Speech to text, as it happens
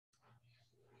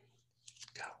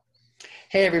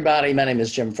Hey everybody, my name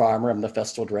is Jim Farmer. I'm the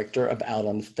festival director of Out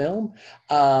on Film.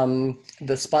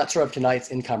 The sponsor of tonight's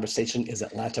In Conversation is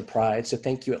Atlanta Pride. So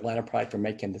thank you, Atlanta Pride, for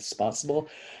making this possible.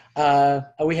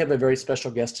 We have a very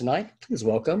special guest tonight. Please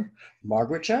welcome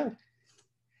Margaret Cho.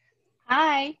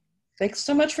 Hi. Thanks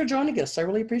so much for joining us. I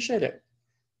really appreciate it.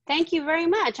 Thank you very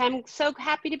much. I'm so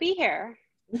happy to be here.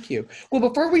 Thank you. Well,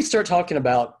 before we start talking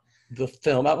about the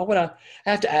film, I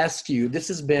have to ask you, this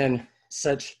has been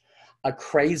such a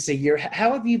crazy year.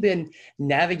 How have you been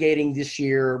navigating this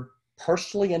year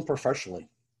personally and professionally?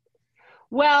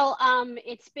 Well,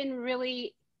 it's been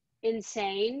really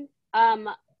insane.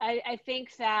 I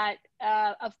think that,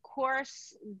 of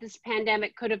course, this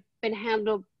pandemic could have been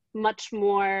handled much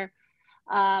more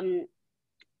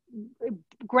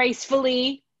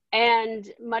gracefully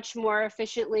and much more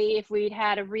efficiently if we'd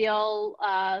had a real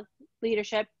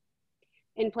leadership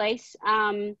in place.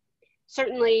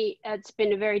 Certainly, it's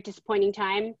been a very disappointing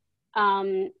time,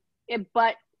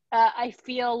 but I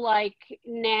feel like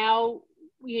now,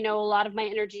 a lot of my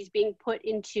energy is being put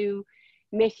into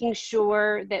making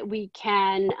sure that we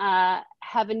can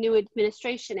have a new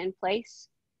administration in place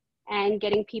and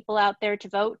getting people out there to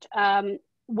vote,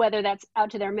 whether that's out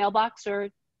to their mailbox or,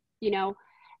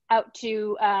 out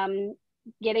to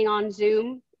getting on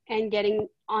Zoom and getting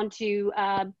onto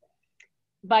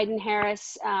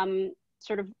Biden-Harris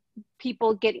sort of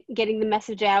people getting the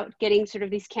message out, getting sort of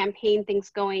these campaign things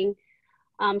going.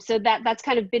 So that's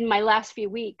kind of been my last few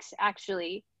weeks,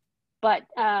 actually. But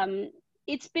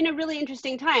it's been a really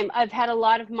interesting time. I've had a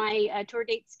lot of my tour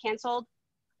dates canceled,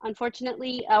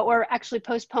 unfortunately, or actually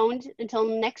postponed until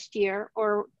next year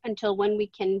or until when we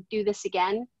can do this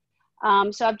again.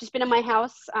 So I've just been in my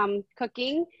house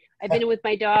cooking. I've been with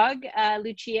my dog,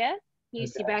 Lucia. You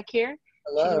see back here.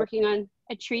 Hello. She's working on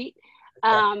a treat.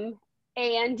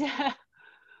 And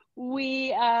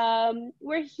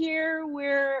we're here,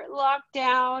 we're locked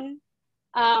down,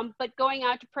 but going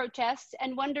out to protest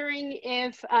and wondering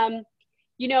if,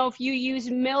 if you use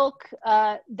milk,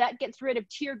 that gets rid of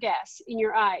tear gas in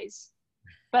your eyes,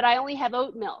 but I only have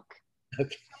oat milk.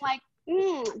 Okay. I'm like,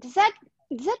 does that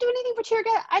do anything for tear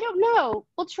gas? I don't know.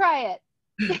 We'll try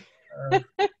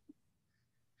it.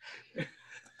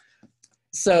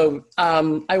 So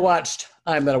I watched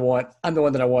I'm the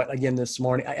One That I Want again this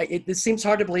morning. It seems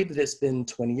hard to believe that it's been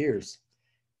 20 years.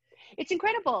 It's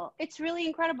incredible. It's really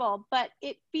incredible, but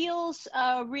it feels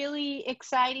really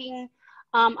exciting.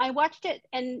 I watched it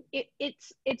and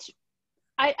it's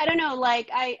I don't know, like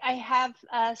I have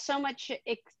so much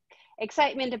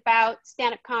excitement about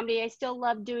stand-up comedy. I still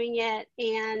love doing it,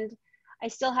 and I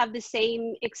still have the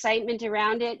same excitement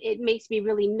around it. It makes me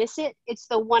really miss it. It's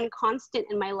the one constant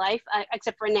in my life,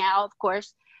 except for now, of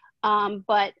course.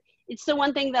 But it's the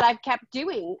one thing that I've kept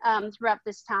doing throughout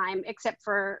this time, except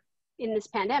for in this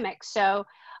pandemic. So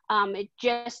it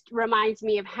just reminds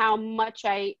me of how much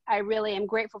I really am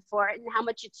grateful for it and how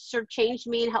much it's sort of changed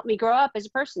me and helped me grow up as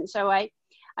a person. So I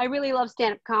really love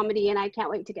stand-up comedy, and I can't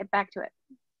wait to get back to it.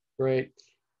 Great.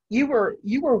 You were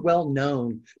well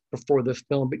known before the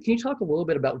film, but can you talk a little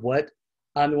bit about what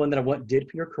I'm the One That I Want did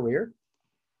for your career?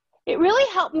 It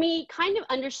really helped me kind of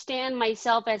understand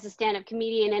myself as a stand-up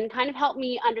comedian, and kind of helped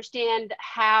me understand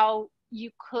how you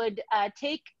could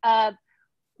take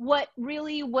what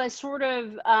really was sort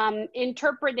of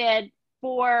interpreted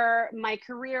for my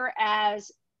career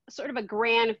as sort of a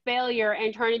grand failure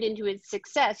and turn it into a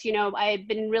success. I had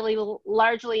been really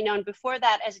largely known before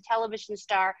that as a television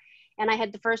star. And I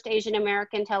had the first Asian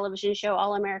American television show,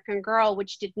 All American Girl,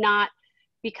 which did not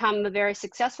become a very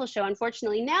successful show,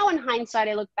 unfortunately. Now, in hindsight,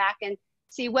 I look back and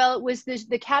see, well, it was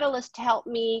the catalyst to help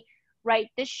me write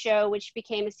this show, which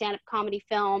became a stand-up comedy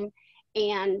film.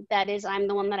 And that is I'm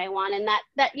the One That I Want. And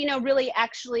that really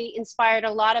actually inspired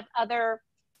a lot of other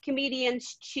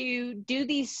comedians to do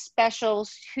these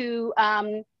specials, who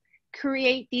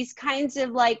create these kinds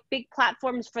of like big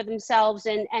platforms for themselves.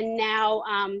 And now,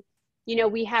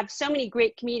 we have so many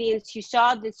great comedians who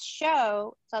saw this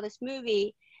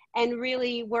movie, and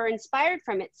really were inspired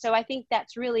from it. So I think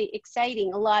that's really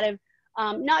exciting. A lot of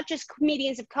not just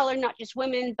comedians of color, not just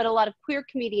women, but a lot of queer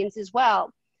comedians as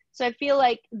well. So I feel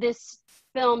like this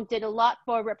film did a lot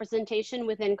for representation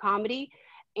within comedy.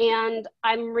 And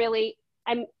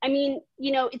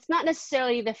it's not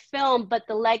necessarily the film, but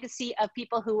the legacy of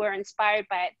people who were inspired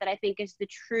by it that I think is the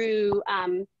true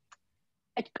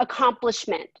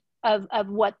accomplishment of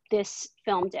what this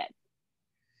film did.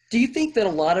 Do you think that a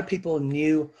lot of people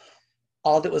knew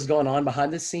all that was going on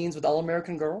behind the scenes with All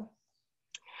American Girl?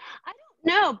 I don't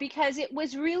know, because it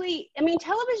was really,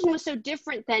 television was so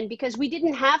different then because we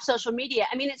didn't have social media.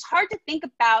 It's hard to think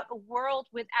about a world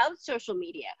without social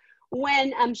media.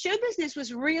 when show business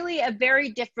was really a very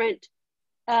different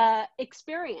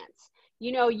experience.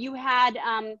 You know, you had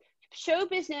show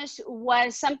business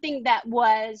was something that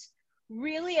was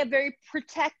really a very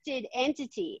protected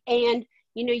entity. And,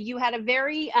 you know, you had a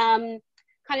very kind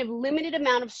of limited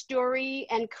amount of story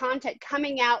and content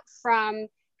coming out from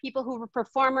people who were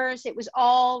performers. It was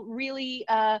all really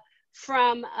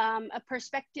from a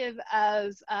perspective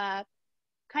of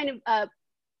kind of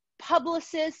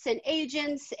publicists and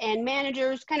agents and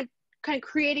managers, kind of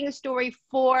creating a story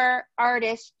for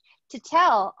artists to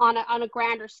tell on a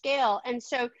grander scale. And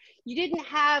so you didn't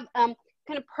have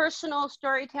kind of personal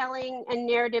storytelling and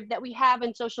narrative that we have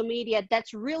in social media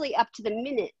that's really up to the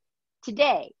minute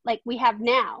today, like we have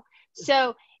now.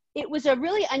 So it was a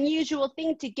really unusual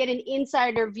thing to get an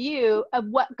insider view of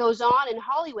what goes on in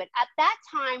Hollywood. At that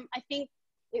time, I think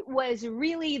it was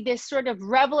really this sort of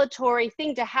revelatory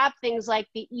thing to have things like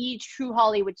the True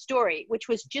Hollywood Story, which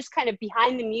was just kind of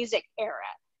behind the music era.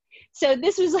 So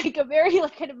this was like a very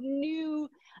like kind of new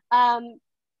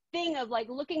thing of like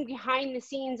looking behind the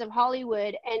scenes of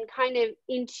Hollywood and kind of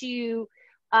into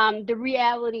the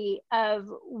reality of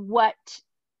what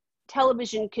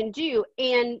television can do.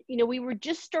 And, you know, we were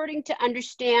just starting to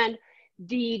understand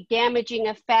the damaging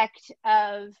effect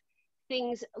of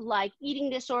things like eating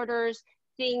disorders,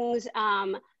 things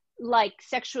like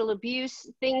sexual abuse,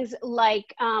 things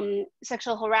like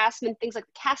sexual harassment, things like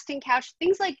the casting couch,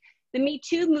 things like the Me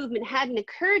Too movement hadn't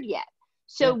occurred yet.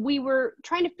 So we were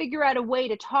trying to figure out a way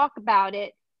to talk about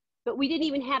it, but we didn't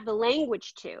even have the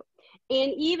language to.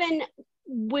 And even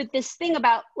with this thing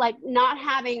about like not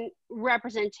having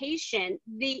representation,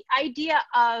 the idea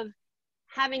of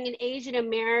having an Asian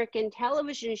American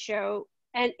television show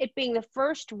and it being the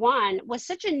first one was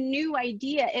such a new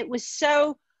idea. It was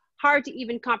so hard to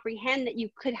even comprehend that you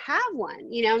could have one,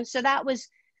 you know? And so that was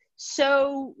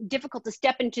so difficult to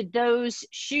step into those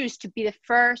shoes to be the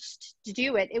first to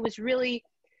do it. It was really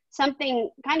something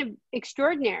kind of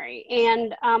extraordinary.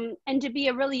 And to be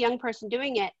a really young person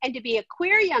doing it and to be a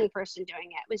queer young person doing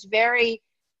it was very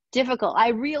difficult. I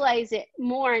realize it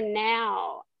more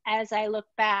now as I look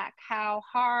back, how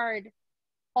hard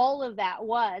all of that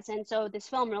was. And so this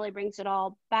film really brings it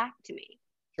all back to me.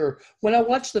 Sure. When I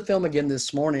watched the film again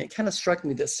this morning, it kind of struck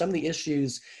me that some of the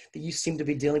issues that you seem to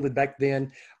be dealing with back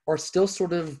then are still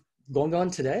sort of going on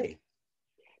today.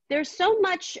 There's so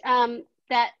much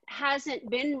that hasn't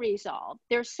been resolved.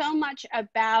 There's so much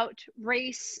about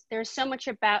race. There's so much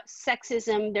about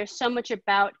sexism. There's so much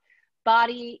about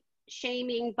body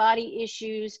shaming, body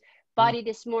issues, body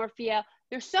dysmorphia.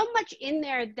 There's so much in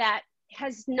there that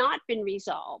has not been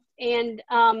resolved. And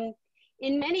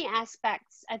in many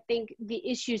aspects, I think the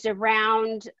issues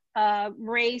around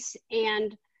race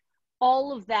and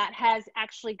all of that has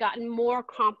actually gotten more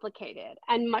complicated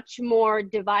and much more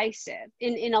divisive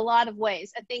in a lot of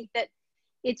ways. I think that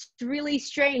it's really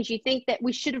strange. You think that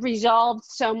we should have resolved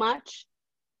so much.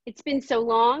 It's been so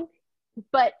long,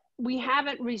 but we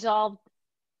haven't resolved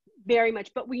very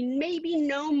much. But we maybe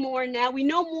know more now. We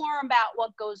know more about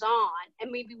what goes on,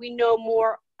 and maybe we know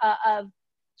more of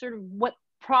sort of what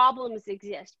problems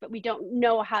exist, but we don't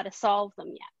know how to solve them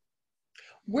yet.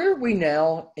 Where are we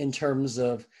now in terms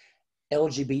of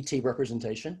LGBT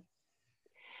representation?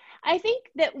 I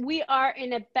think that we are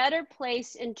in a better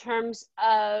place in terms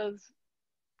of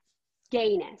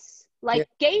gayness. Like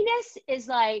gayness is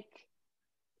like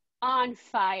on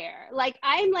fire. Like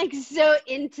I'm like so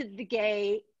into the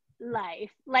gay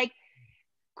life. Like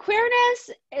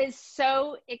queerness is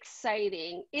so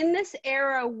exciting in this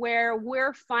era where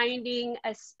we're finding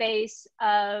a space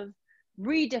of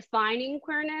redefining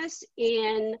queerness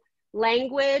in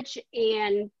language,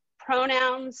 in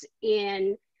pronouns,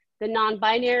 in the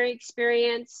non-binary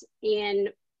experience, in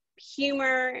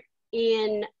humor,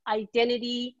 in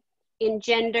identity, in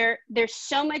gender. There's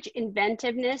so much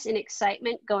inventiveness and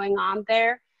excitement going on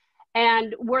there.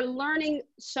 And we're learning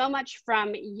so much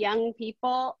from young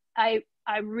people. I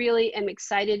really am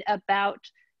excited about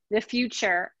the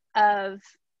future of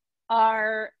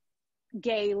our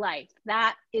gay life.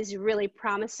 That is really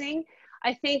promising.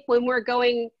 I think when we're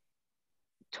going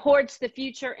towards the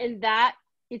future in that,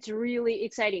 it's really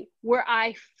exciting. Where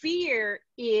I fear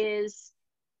is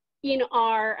in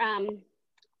our,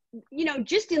 you know,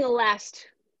 just in the last,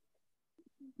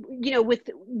 you know, with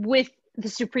the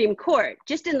Supreme Court,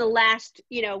 just in the last,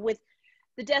 you know, with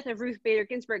the death of Ruth Bader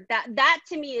Ginsburg, that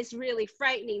to me is really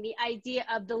frightening. The idea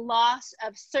of the loss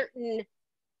of certain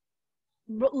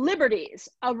liberties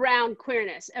around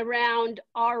queerness, around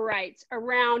our rights,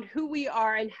 around who we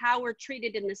are and how we're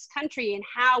treated in this country and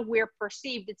how we're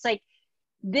perceived. It's like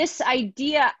this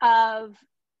idea of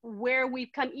where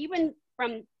we've come, even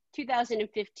from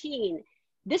 2015,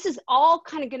 this is all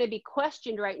kind of going to be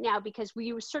questioned right now because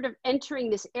we were sort of entering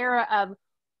this era of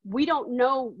we don't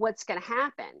know what's going to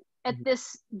happen at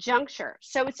this juncture.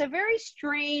 So it's a very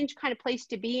strange kind of place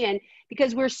to be in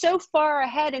because we're so far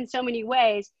ahead in so many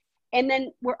ways, and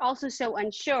then we're also so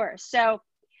unsure. So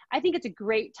I think it's a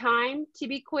great time to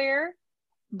be queer,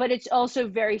 but it's also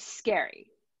very scary.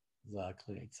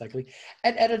 Exactly.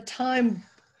 At a time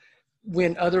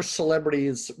when other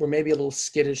celebrities were maybe a little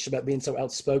skittish about being so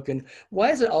outspoken, why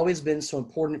has it always been so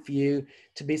important for you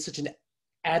to be such an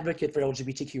advocate for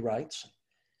LGBTQ rights?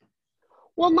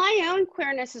 Well, my own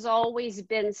queerness has always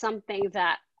been something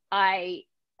that I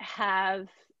have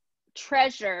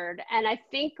treasured. And I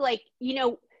think, like, you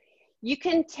know, you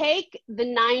can take the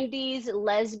 90s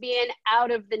lesbian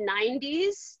out of the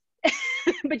 90s,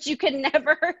 but you can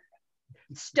never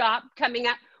stop coming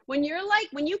out. When you're like,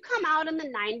 when you come out in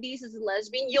the 90s as a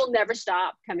lesbian, you'll never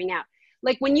stop coming out.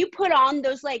 Like when you put on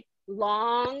those like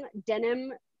long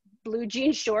denim blue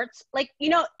jean shorts, like, you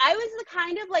know, I was the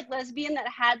kind of like lesbian that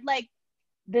had like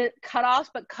the cutoffs,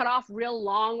 but cut off real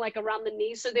long, like around the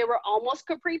knees. So they were almost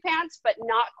capri pants, but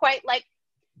not quite like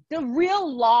the real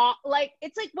long, like,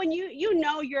 it's like when you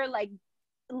know, you're like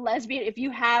lesbian if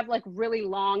you have like really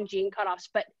long jean cutoffs,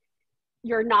 but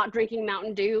you're not drinking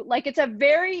Mountain Dew. Like it's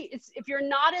if you're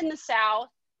not in the South,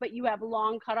 but you have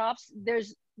long cutoffs,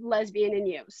 there's lesbian in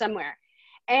you somewhere.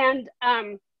 And,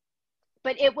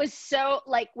 but it was so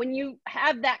like when you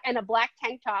have that and a black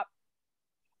tank top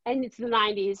and it's the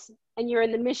 90s and you're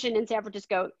in the Mission in San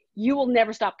Francisco, you will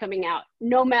never stop coming out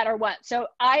no matter what. So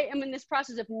I am in this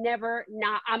process of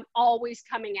I'm always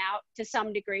coming out to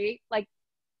some degree. Like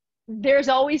there's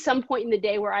always some point in the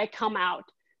day where I come out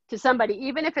to somebody,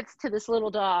 even if it's to this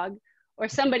little dog or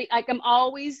somebody, like I'm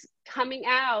always coming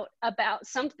out about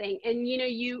something. And, you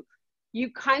know,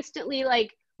 you constantly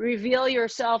like reveal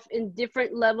yourself in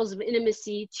different levels of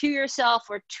intimacy to yourself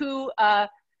or to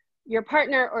your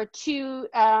partner or to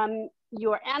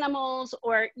your animals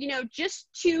or, you know, just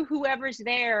to whoever's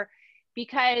there,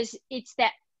 because it's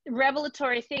that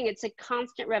revelatory thing. It's a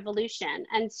constant revolution.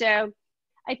 And so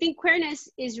I think queerness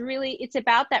is really, it's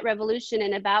about that revolution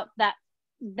and about that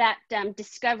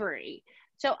discovery.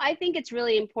 So I think it's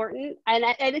really important. And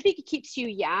I think it keeps you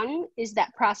young, is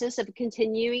that process of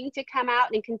continuing to come out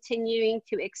and continuing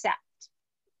to accept.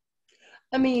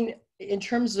 I mean, in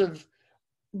terms of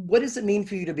what does it mean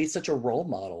for you to be such a role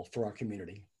model for our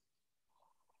community?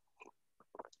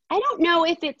 I don't know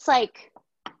if it's like,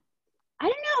 I don't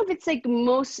know if it's like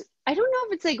I don't know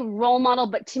if it's like role model,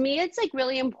 but to me, it's like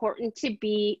really important to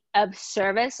be of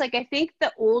service. Like I think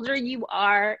the older you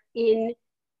are in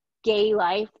gay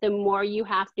life, the more you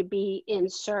have to be in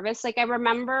service. Like I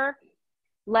remember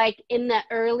like in the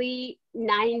early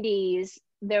 90s,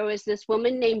 there was this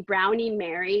woman named Brownie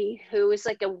Mary who was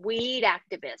like a weed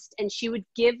activist, and she would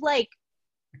give like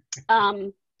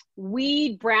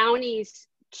weed brownies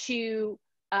to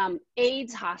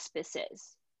AIDS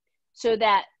hospices so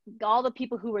that all the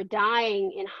people who were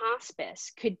dying in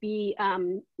hospice could be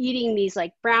eating these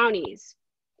like brownies.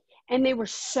 And they were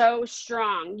so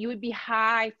strong. You would be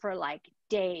high for like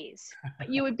days,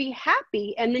 but you would be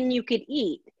happy and then you could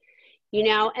eat, you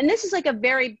know? And this is like a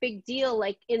very big deal,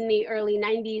 like in the early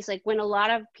 90s, like when a lot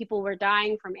of people were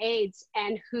dying from AIDS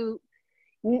and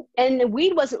the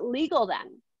weed wasn't legal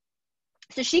then.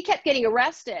 So she kept getting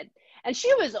arrested, and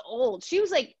she was old. She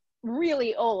was like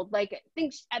really old. Like I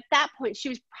think at that point, she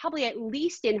was probably at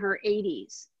least in her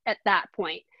 80s at that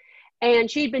point.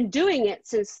 And she'd been doing it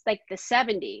since like the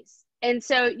 70s. And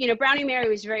so, you know, Brownie Mary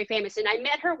was very famous. And I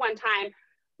met her one time,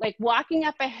 like walking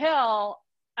up a hill,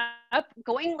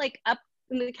 going like up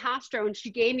in the Castro, and she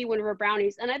gave me one of her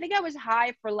brownies. And I think I was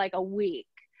high for like a week.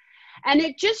 And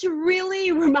it just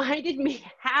really reminded me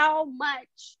how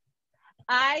much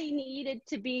I needed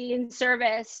to be in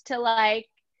service to like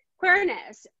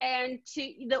queerness. And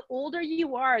the older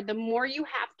you are, the more you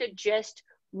have to just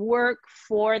work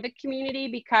for the community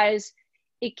because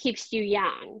it keeps you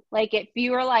young. Like if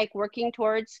you are like working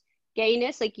towards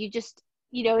gayness, like you just,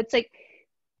 you know, it's like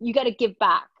you got to give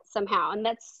back somehow. And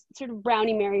that's sort of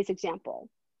Brownie Mary's example.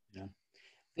 Yeah.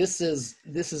 This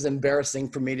is embarrassing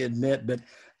for me to admit, but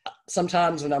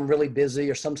sometimes when I'm really busy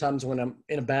or sometimes when I'm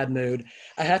in a bad mood,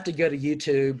 I have to go to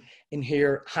YouTube and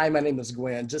hear, "Hi, my name is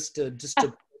Gwen," just to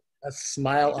a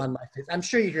smile on my face. I'm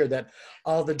sure you hear that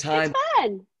all the time. It's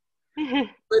fun.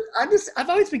 But I've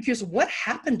always been curious, what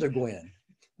happened to Gwen?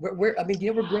 Where I mean, do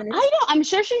you know where Gwen is? I know, I'm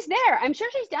sure she's there. I'm sure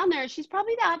she's down there. She's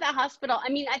probably at that hospital. I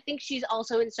mean, I think she's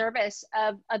also in service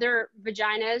of other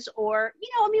vaginas or, you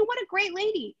know, I mean, what a great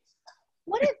lady.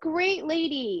 What a great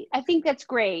lady. I think that's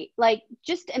great. Like,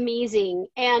 just amazing.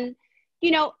 And,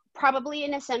 probably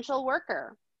an essential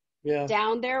worker Yeah.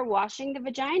 down there washing the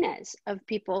vaginas of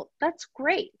people. That's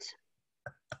great.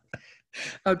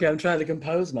 Okay, I'm trying to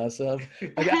compose myself.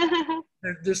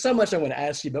 There's so much I want to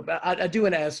ask you, but I do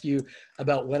want to ask you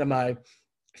about one of my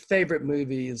favorite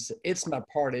movies, It's My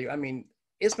Party. I mean,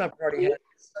 It's My Party has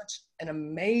such an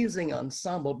amazing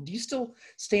ensemble. Do you still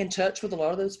stay in touch with a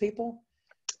lot of those people?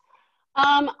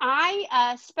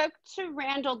 I spoke to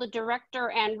Randall, the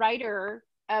director and writer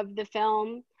of the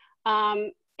film,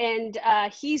 and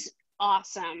he's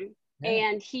awesome. Yeah.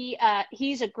 And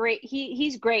he's great.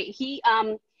 He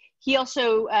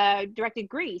also directed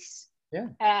Grease. Yeah.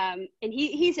 And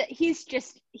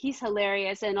he's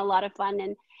hilarious and a lot of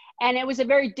fun, and it was a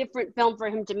very different film for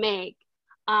him to make.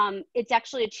 It's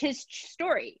actually his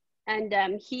story,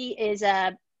 and he is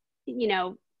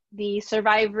the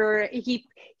survivor.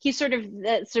 He's sort of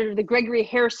the Gregory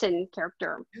Harrison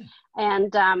character,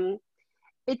 and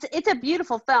it's a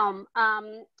beautiful film.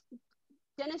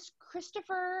 Dennis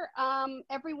Christopher,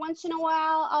 every once in a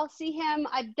while I'll see him.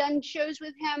 I've done shows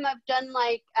with him. I've done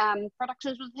like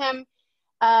productions with him.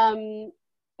 I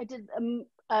did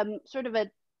sort of a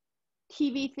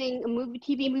TV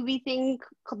movie thing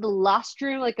called The Lost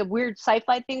Room, like a weird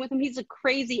sci-fi thing with him. He's a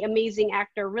crazy, amazing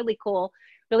actor, really cool,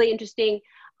 really interesting.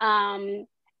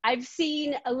 I've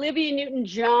seen Olivia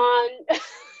Newton-John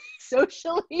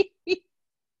socially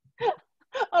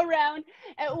around.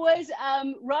 It was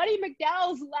Roddy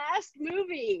McDowall's last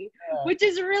movie, which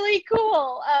is really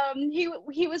cool.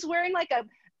 He was wearing like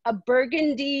a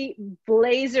burgundy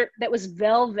blazer that was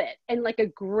velvet and like a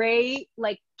gray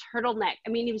like turtleneck. I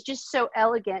mean, he was just so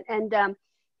elegant, and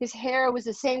his hair was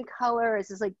the same color as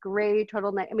his like gray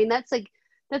turtleneck. I mean, that's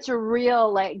a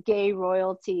real like gay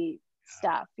royalty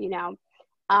stuff,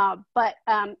 but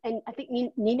and I think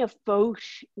Nina Foch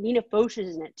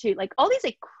is in it too. Like all these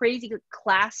like crazy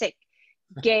classic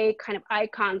gay kind of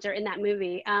icons are in that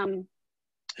movie.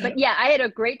 But yeah, I had a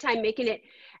great time making it.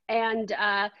 And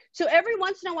so every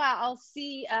once in a while I'll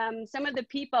see some of the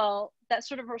people that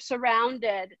sort of were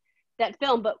surrounded that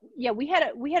film. But yeah, we had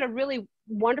a really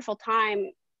wonderful time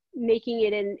making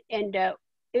it, and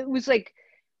it was like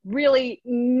really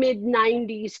mid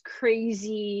 90s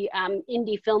crazy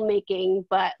indie filmmaking,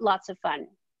 but lots of fun.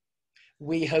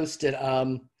 We hosted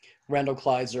Randall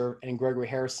Kleiser and Gregory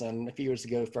Harrison a few years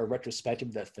ago for a retrospective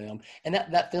of that film. And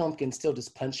that film can still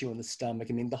just punch you in the stomach.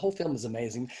 I mean, the whole film is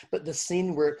amazing, but the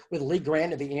scene with Lee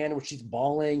Grant at the end where she's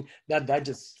bawling, that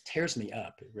just tears me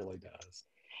up. It really does.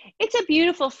 It's a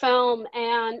beautiful film,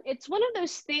 and it's one of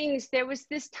those things. There was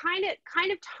this kind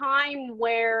of time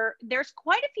where there's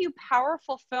quite a few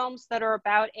powerful films that are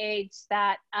about AIDS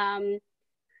that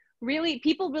really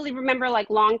people really remember,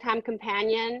 like Longtime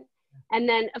Companion, and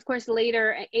then of course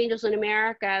later Angels in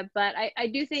America. But I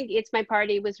do think It's My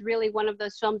Party was really one of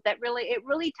those films that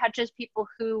really touches people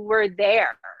who were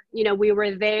there. We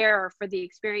were there for the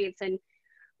experience, and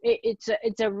it's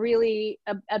a really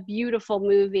a beautiful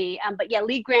movie. But yeah,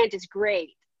 Lee Grant is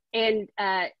great, and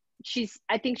I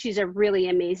think she's a really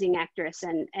amazing actress,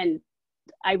 and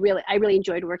I really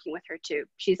enjoyed working with her too.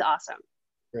 She's awesome.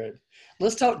 Great.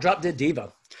 Let's talk Drop Dead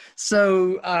Diva.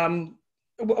 So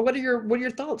what are your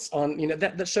thoughts on,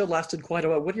 that show lasted quite a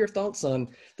while. What are your thoughts on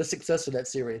the success of that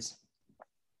series?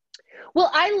 Well,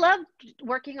 I loved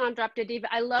working on Drop Dead Diva.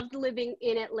 I loved living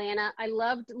in Atlanta. I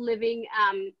loved living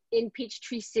in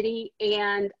Peachtree City.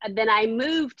 And then I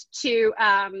moved to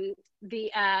the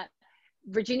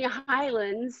Virginia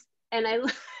Highlands, and I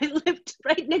lived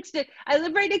right next to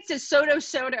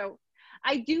Soto.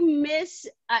 I do miss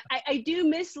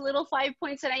Little Five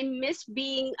Points, and I miss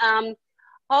being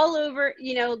all over,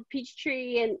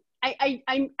 Peachtree. And I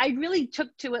really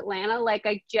took to Atlanta. Like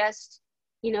I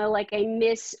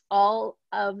miss all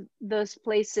of those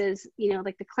places,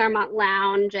 like the Claremont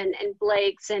Lounge and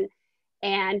Blake's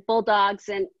and Bulldogs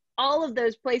and all of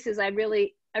those places I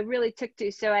really took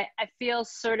to. So I feel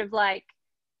sort of like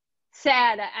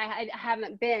sad I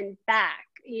haven't been back,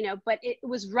 but it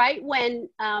was right when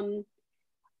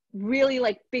really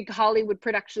like big Hollywood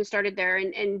production started there,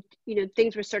 and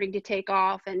things were starting to take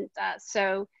off. And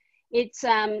so it's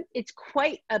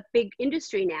quite a big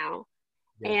industry now.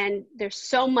 Yes. And there's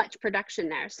so much production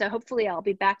there. So hopefully I'll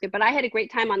be back there. But I had a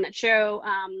great time on that show.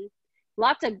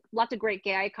 Lots of great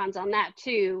gay icons on that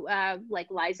too, like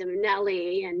Liza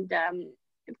Minnelli, and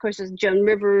of course Joan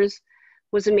Rivers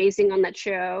was amazing on that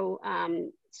show.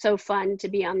 So fun to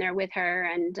be on there with her,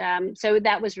 and so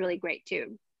that was really great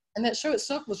too. And that show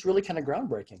itself was really kind of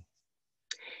groundbreaking.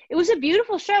 It was a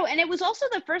beautiful show, and it was also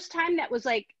the first time that was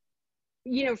like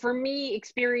you know, for me,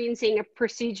 experiencing a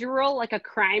procedural, like a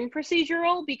crime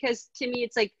procedural, because to me,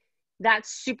 it's like,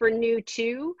 that's super new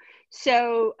too.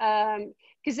 So,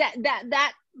 because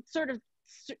that sort of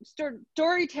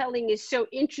storytelling is so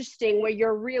interesting, where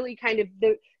you're really kind of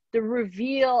the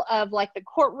reveal of like the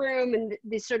courtroom and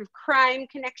the sort of crime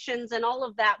connections and all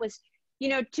of that was, you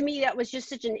know, to me, that was just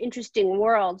such an interesting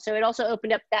world. So it also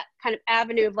opened up that kind of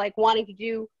avenue of like wanting to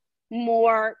do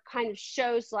more kind of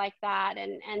shows like that.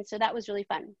 And so that was really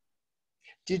fun.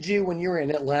 Did you, when you were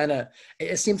in Atlanta,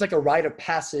 it seems like a rite of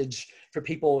passage for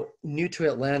people new to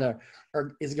Atlanta,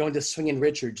 or is going to Swinging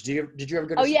Richards? Did you ever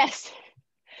go to? Oh, yes.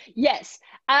 Yes.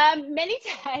 Many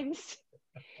times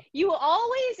you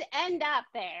always end up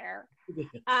there.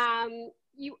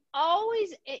 You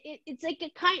always, it's like a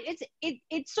kind,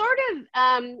 it's sort of,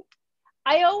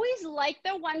 I always like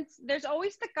the ones, there's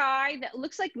always the guy that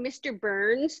looks like Mr.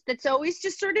 Burns that's always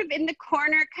just sort of in the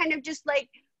corner, kind of just like,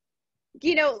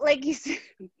 you know, like he's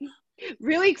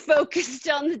really focused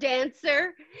on the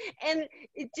dancer. And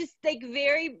it's just like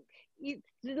very,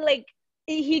 like,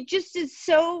 he just is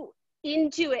so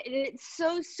into it, and it's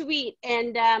so sweet.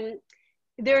 And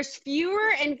there's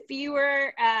fewer and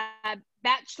fewer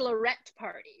bachelorette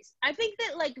parties. I think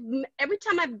that like every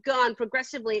time I've gone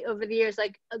progressively over the years,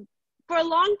 like for a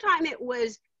long time it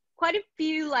was quite a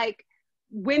few like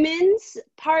women's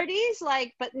parties,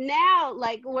 like, but now,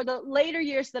 like, or the later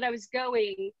years that I was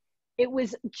going, it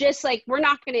was just like, we're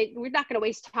not gonna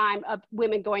waste time of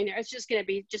women going there. It's just gonna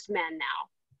be just men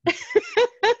now.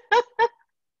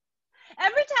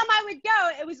 Every time I would go,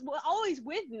 it was always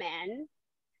with men.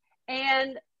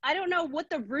 And I don't know what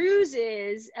the ruse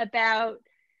is about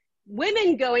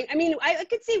women going. I mean, I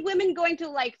could see women going to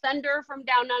like Thunder from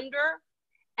Down Under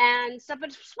and stuff,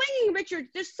 but Swinging Richards,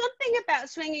 there's something about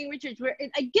Swinging Richards where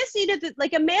I guess, you know,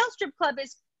 like a male strip club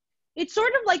is, it's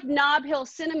sort of like Nob Hill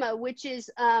Cinema, which is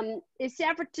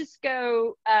San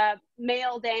Francisco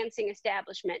male dancing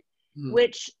establishment,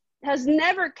 which has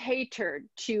never catered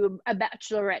to a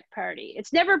bachelorette party.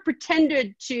 It's never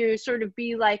pretended to sort of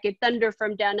be like a Thunder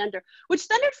from Down Under, which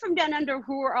Thunder from Down Under,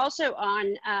 who were also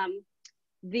on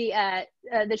the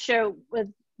show with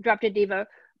Drop Dead Diva,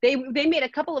 they made a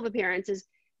couple of appearances.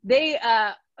 They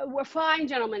were fine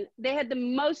gentlemen. They had the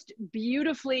most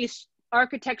beautifully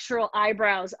architectural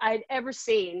eyebrows I'd ever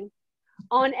seen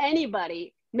on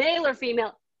anybody, male or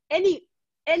female,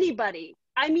 anybody.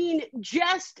 I mean,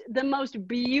 just the most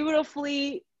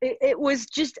beautifully, it was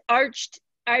just arched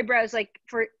eyebrows, like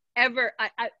forever,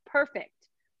 perfect.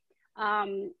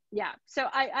 Yeah, so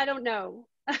I don't know.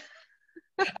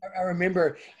 I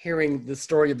remember hearing the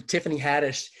story of Tiffany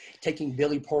Haddish taking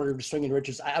Billy Porter to Swinging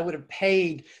Richards. I would have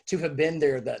paid to have been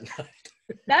there that night.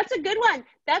 That's a good one.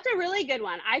 That's a really good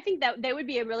one. I think that they would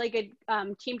be a really good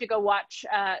team to go watch,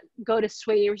 go to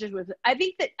Swinging Richards with. I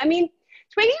think that, I mean,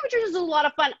 Swinging Richards is a lot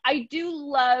of fun. I do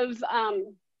love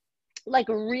like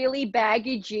really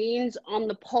baggy jeans on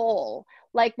the pole.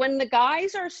 Like when the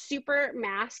guys are super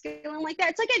masculine like that,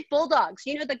 it's like at Bulldogs,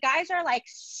 you know, the guys are like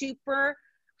super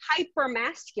hyper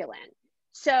masculine.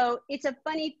 So it's a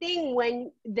funny thing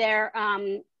when they're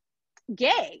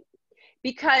gay,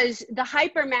 because the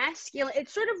hyper masculine, it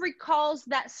sort of recalls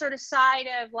that sort of side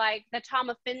of like the Tom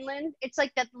of Finland. It's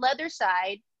like that leather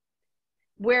side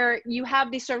where you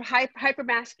have this sort of hyper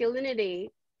masculinity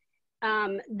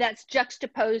that's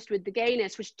juxtaposed with the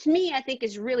gayness, which to me, I think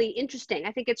is really interesting.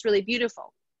 I think it's really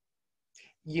beautiful.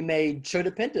 You made Show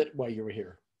Dependent while you were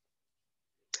here.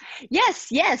 Yes,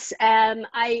 yes.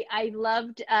 I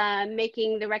loved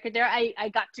making the record there. I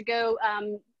got to go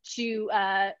to,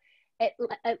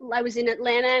 I was in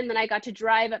Atlanta, and then I got to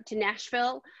drive up to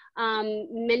Nashville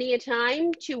many a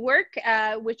time to work,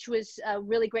 which was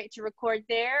really great to record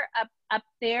there, up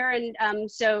there.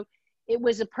 And so it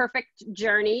was a perfect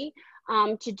journey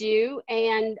to do.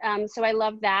 And so I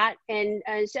love that. And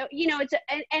so, you know,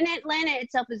 and Atlanta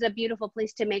itself is a beautiful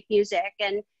place to make music,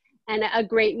 and a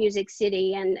great music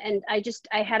city. And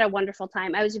I had a wonderful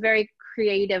time. I was a very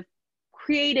creative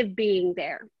being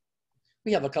there.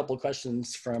 We have a couple of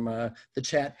questions from the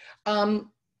chat.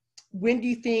 When do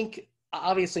you think,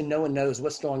 obviously no one knows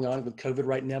what's going on with COVID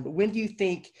right now, but when do you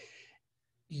think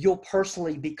you'll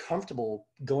personally be comfortable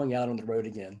going out on the road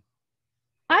again?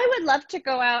 I would love to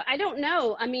go out. I don't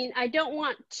know. I mean, I don't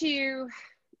want to,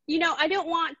 you know, I don't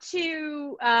want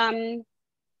to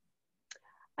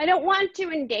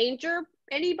endanger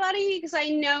anybody, because I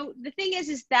know the thing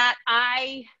is that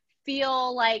I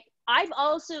feel like I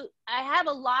have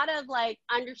a lot of like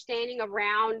understanding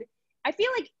around, I feel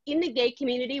like in the gay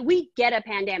community, we get a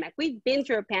pandemic. We've been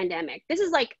through a pandemic. This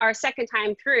is like our second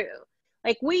time through.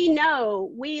 Like, we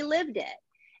know, we lived it.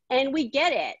 and we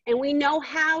get it, and we know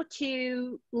how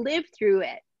to live through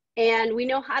it, and we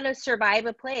know how to survive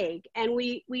a plague, and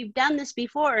we've done this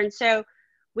before, and so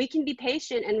we can be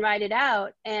patient and ride it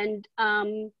out. And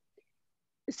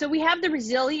so we have the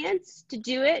resilience to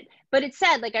do it. But it's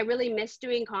sad, like I really miss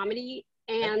doing comedy,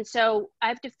 and so I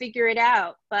have to figure it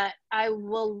out, but I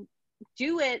will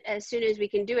do it as soon as we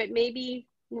can do it. Maybe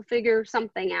we'll figure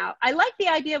something out. I like the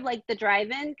idea of like the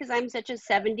drive-in, because I'm such a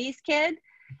 70s kid,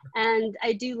 and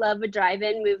I do love a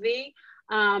drive-in movie.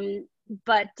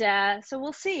 So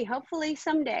we'll see, hopefully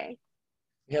someday.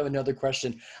 We have another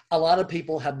question. A lot of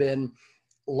people have been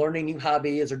learning new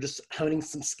hobbies or just honing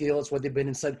some skills, what they've been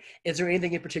inside. Is there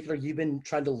anything in particular you've been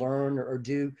trying to learn or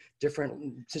do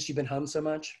different since you've been home so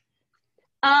much?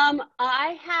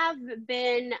 I have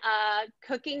been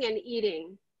cooking and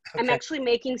eating. Okay. I'm actually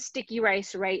making sticky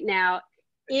rice right now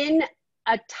in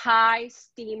a Thai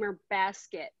steamer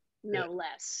basket, no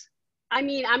less. I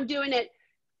mean, I'm doing it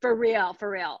for real, for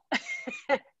real.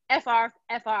 FR,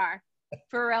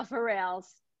 for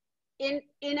reals. In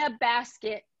a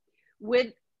basket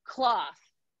with cloth,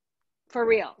 for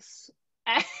reals.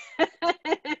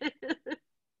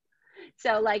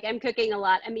 So like I'm cooking a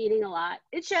lot, I'm eating a lot.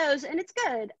 It shows, and it's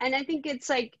good. And I think it's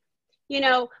like, you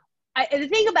know, the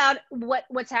thing about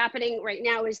what's happening right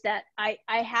now is that I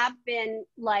have been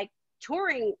like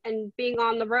touring and being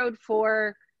on the road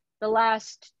for the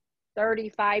last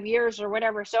 35 years or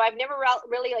whatever. So I've never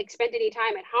really like spent any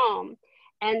time at home.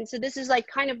 And so this is like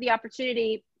kind of the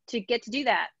opportunity to get to do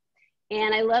that.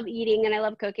 And I love eating and I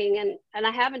love cooking, and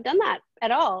I haven't done that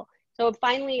at all. So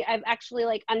finally, I've actually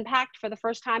like unpacked for the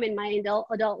first time in my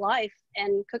adult life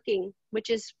and cooking, which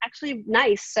is actually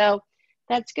nice. So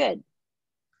that's good.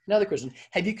 Another question.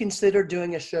 Have you considered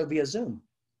doing a show via Zoom?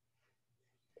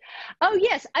 Oh,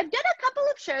 yes. I've done a couple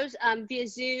of shows via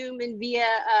Zoom and via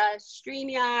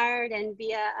StreamYard and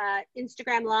via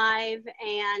Instagram Live.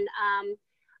 And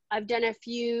I've done a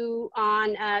few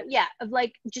on, of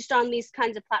like just on these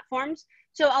kinds of platforms.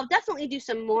 So I'll definitely do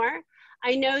some more.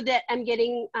 I know that I'm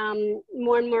getting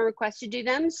more and more requests to do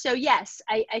them. So yes,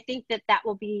 I think that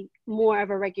will be more of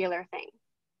a regular thing.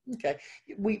 Okay.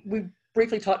 We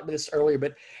briefly talked about this earlier,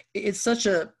 but it's such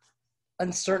a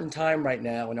uncertain time right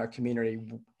now in our community,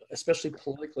 especially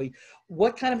politically.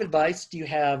 What kind of advice do you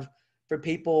have for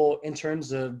people in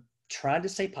terms of trying to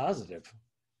stay positive?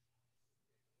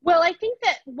 Well, I think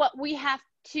that what we have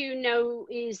to know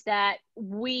is that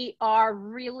we are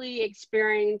really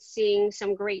experiencing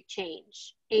some great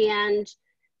change, and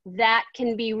that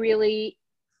can be really,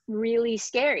 really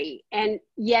scary. And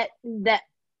yet that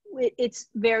it's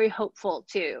very hopeful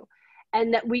too,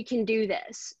 and that we can do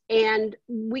this and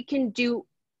we can do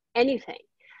anything.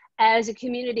 As a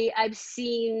community, I've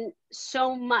seen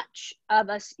so much of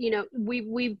us, you know,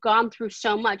 we've gone through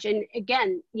so much. And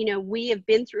again, you know, we have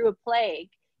been through a plague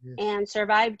and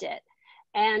survived it.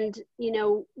 And, you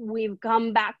know, we've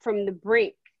come back from the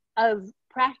brink of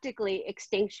practically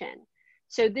extinction.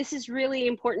 So this is really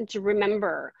important to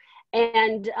remember.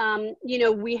 And, you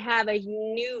know, we have a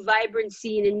new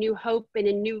vibrancy and a new hope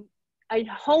and a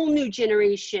whole new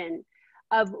generation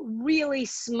of really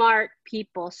smart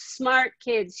people, smart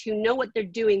kids who know what they're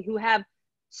doing, who have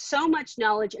so much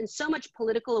knowledge and so much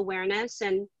political awareness.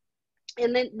 And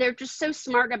then they're just so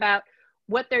smart about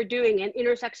what they're doing and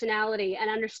intersectionality and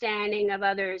understanding of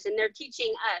others. And they're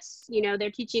teaching us, you know,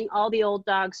 they're teaching all the old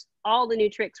dogs all the new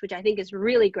tricks, which I think is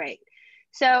really great.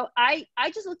 So I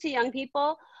just look to young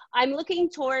people. I'm looking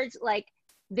towards like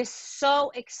this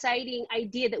so exciting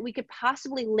idea that we could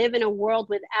possibly live in a world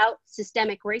without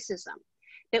systemic racism,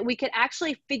 that we could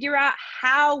actually figure out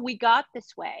how we got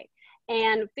this way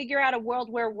and figure out a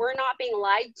world where we're not being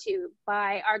lied to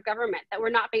by our government, that we're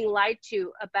not being lied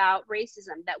to about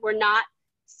racism, that we're not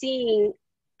seeing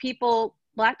people,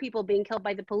 Black people being killed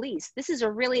by the police. This is a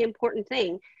really important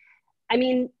thing. I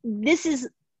mean, this is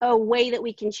a way that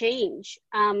we can change.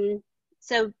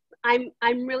 So I'm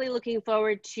really looking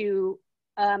forward to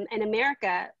an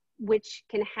America which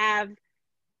can have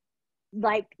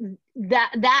like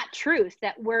that truth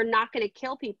that we're not going to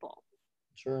kill people.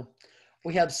 Sure.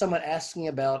 We have someone asking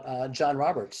about John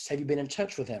Roberts. Have you been in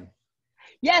touch with him?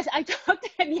 Yes, I talked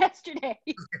to him yesterday.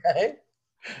 Okay.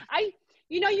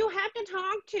 You know, you have to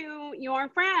talk to your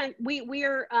friend.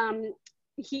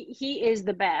 He is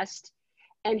the best,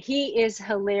 and he is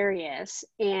hilarious.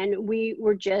 And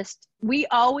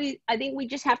I think we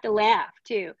just have to laugh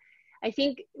too. I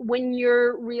think when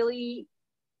you're really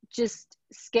just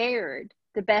scared,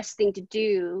 the best thing to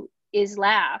do is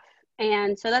laugh.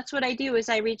 And so that's what I do, is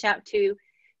I reach out to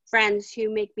friends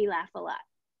who make me laugh a lot.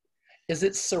 Is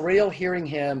it surreal hearing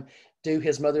him do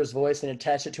his mother's voice and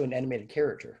attach it to an animated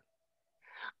character?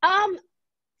 I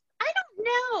don't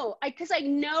know, because I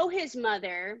know his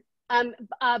mother. Um,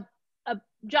 uh,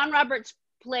 John Roberts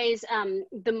plays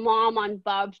the mom on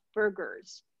Bob's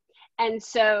Burgers, and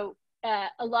so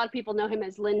a lot of people know him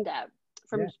as Linda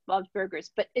from Bob's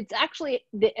Burgers. But it's actually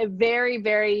a very,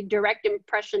 very direct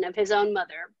impression of his own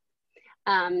mother,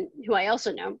 who I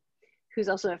also know, who's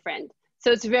also a friend.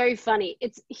 So it's very funny.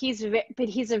 He's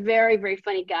a very, very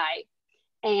funny guy,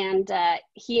 and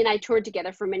he and I toured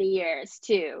together for many years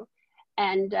too.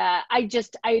 And I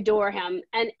adore him,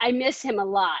 and I miss him a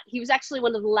lot. He was actually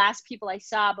one of the last people I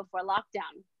saw before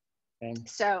lockdown.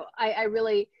 So I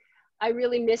really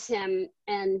miss him,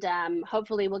 and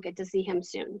hopefully we'll get to see him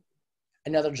soon.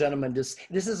 Another gentleman, this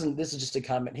is just a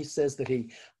comment. He says that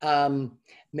he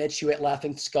met you at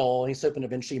Laughing Skull, and he's hoping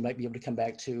eventually you might be able to come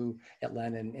back to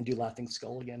Atlanta and do Laughing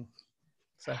Skull again.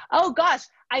 So. Oh gosh,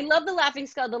 I love the Laughing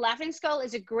Skull. The Laughing Skull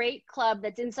is a great club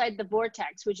that's inside the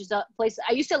Vortex, which is a place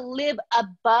I used to live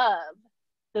above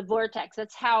the Vortex.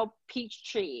 That's how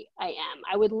Peachtree I am.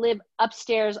 I would live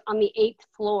upstairs on the 8th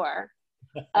floor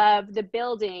of the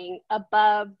building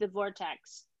above the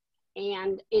Vortex,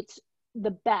 and it's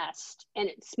the best, and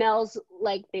it smells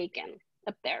like bacon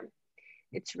up there.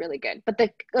 It's really good. But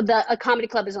the comedy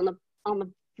club is on the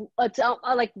it's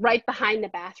like right behind the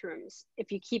bathrooms.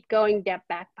 If you keep going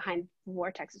back behind the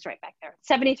Vortex, it's right back there.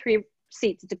 73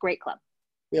 seats. It's a great club.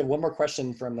 We have one more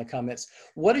question from the comments.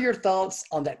 What are your thoughts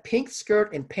on that pink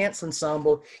skirt and pants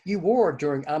ensemble you wore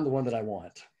during I'm the One That I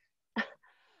Want? I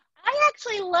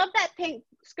actually love that pink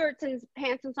skirts and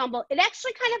pants ensemble. It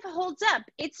actually kind of holds up.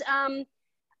 It's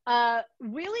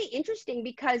really interesting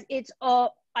because it's I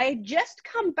had just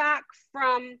come back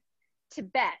from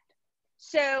Tibet.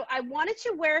 So I wanted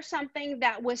to wear something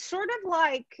that was sort of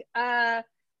like a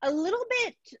little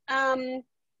bit,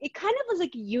 it kind of was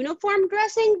like uniform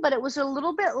dressing, but it was a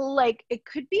little bit like, it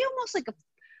could be almost like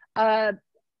a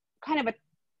kind of a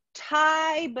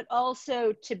tie, but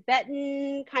also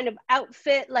Tibetan kind of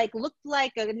outfit, like looked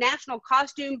like a national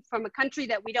costume from a country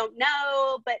that we don't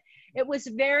know, but it was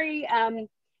very, it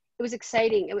was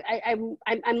exciting.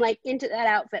 I'm like into that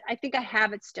outfit. I think I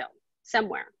have it still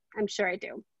somewhere. I'm sure I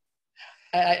do.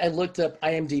 I looked up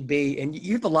IMDb, and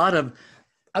you have a lot of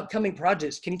upcoming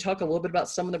projects. Can you talk a little bit about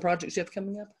some of the projects you have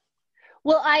coming up?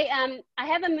 Well, I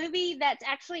have a movie that's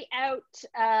actually out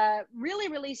really,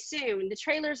 really soon. The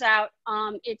trailer's out.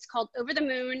 It's called Over the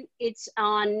Moon. It's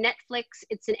on Netflix.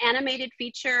 It's an animated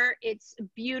feature. It's a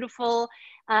beautiful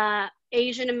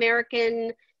Asian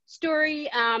American story.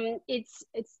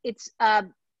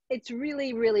 It's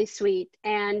really, really sweet.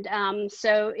 And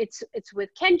so it's with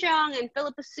Ken Jeong and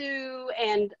Philippa Soo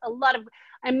and a lot of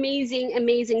amazing,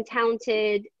 amazing,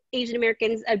 talented Asian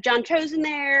Americans. John Cho's in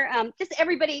there. Just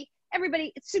everybody.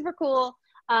 It's super cool.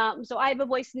 So I have a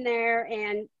voice in there,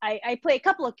 and I play a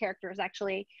couple of characters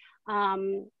actually.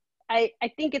 I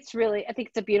think it's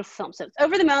a beautiful film. So it's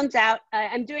Over the Moon's out.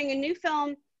 I'm doing a new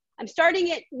film. I'm starting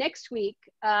it next week.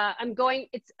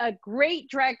 It's a great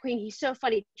drag queen. He's so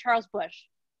funny, Charles Bush.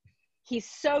 He's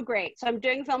so great. So I'm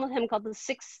doing a film with him called The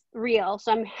Sixth Reel.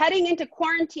 So I'm heading into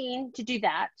quarantine to do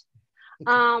that.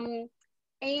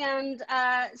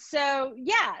 So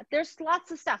yeah, there's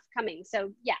lots of stuff coming.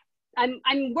 So yeah,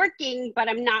 I'm working, but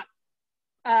I'm not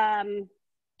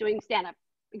doing stand-up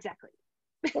exactly.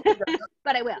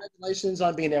 But I will. Congratulations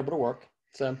on being able to work.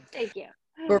 So thank you.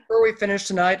 Before we finish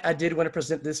tonight, I did want to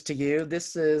present this to you.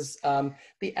 This is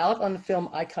the Out on Film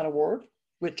Icon Award,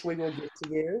 which we will get to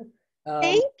you.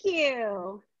 Thank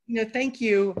you. Thank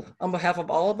you on behalf of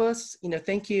all of us.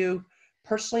 Thank you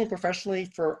personally and professionally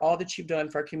for all that you've done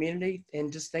for our community,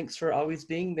 and just thanks for always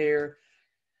being there.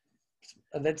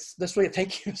 That's really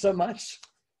thank you so much.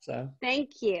 So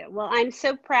thank you. Well, I'm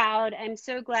so proud. I'm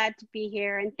so glad to be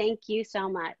here, and thank you so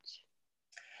much.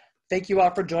 Thank you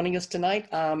all for joining us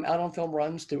tonight. Out on Film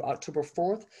runs through October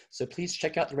 4th, so please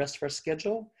check out the rest of our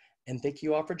schedule. And thank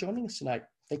you all for joining us tonight.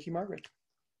 Thank you, Margaret.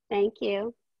 Thank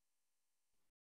you.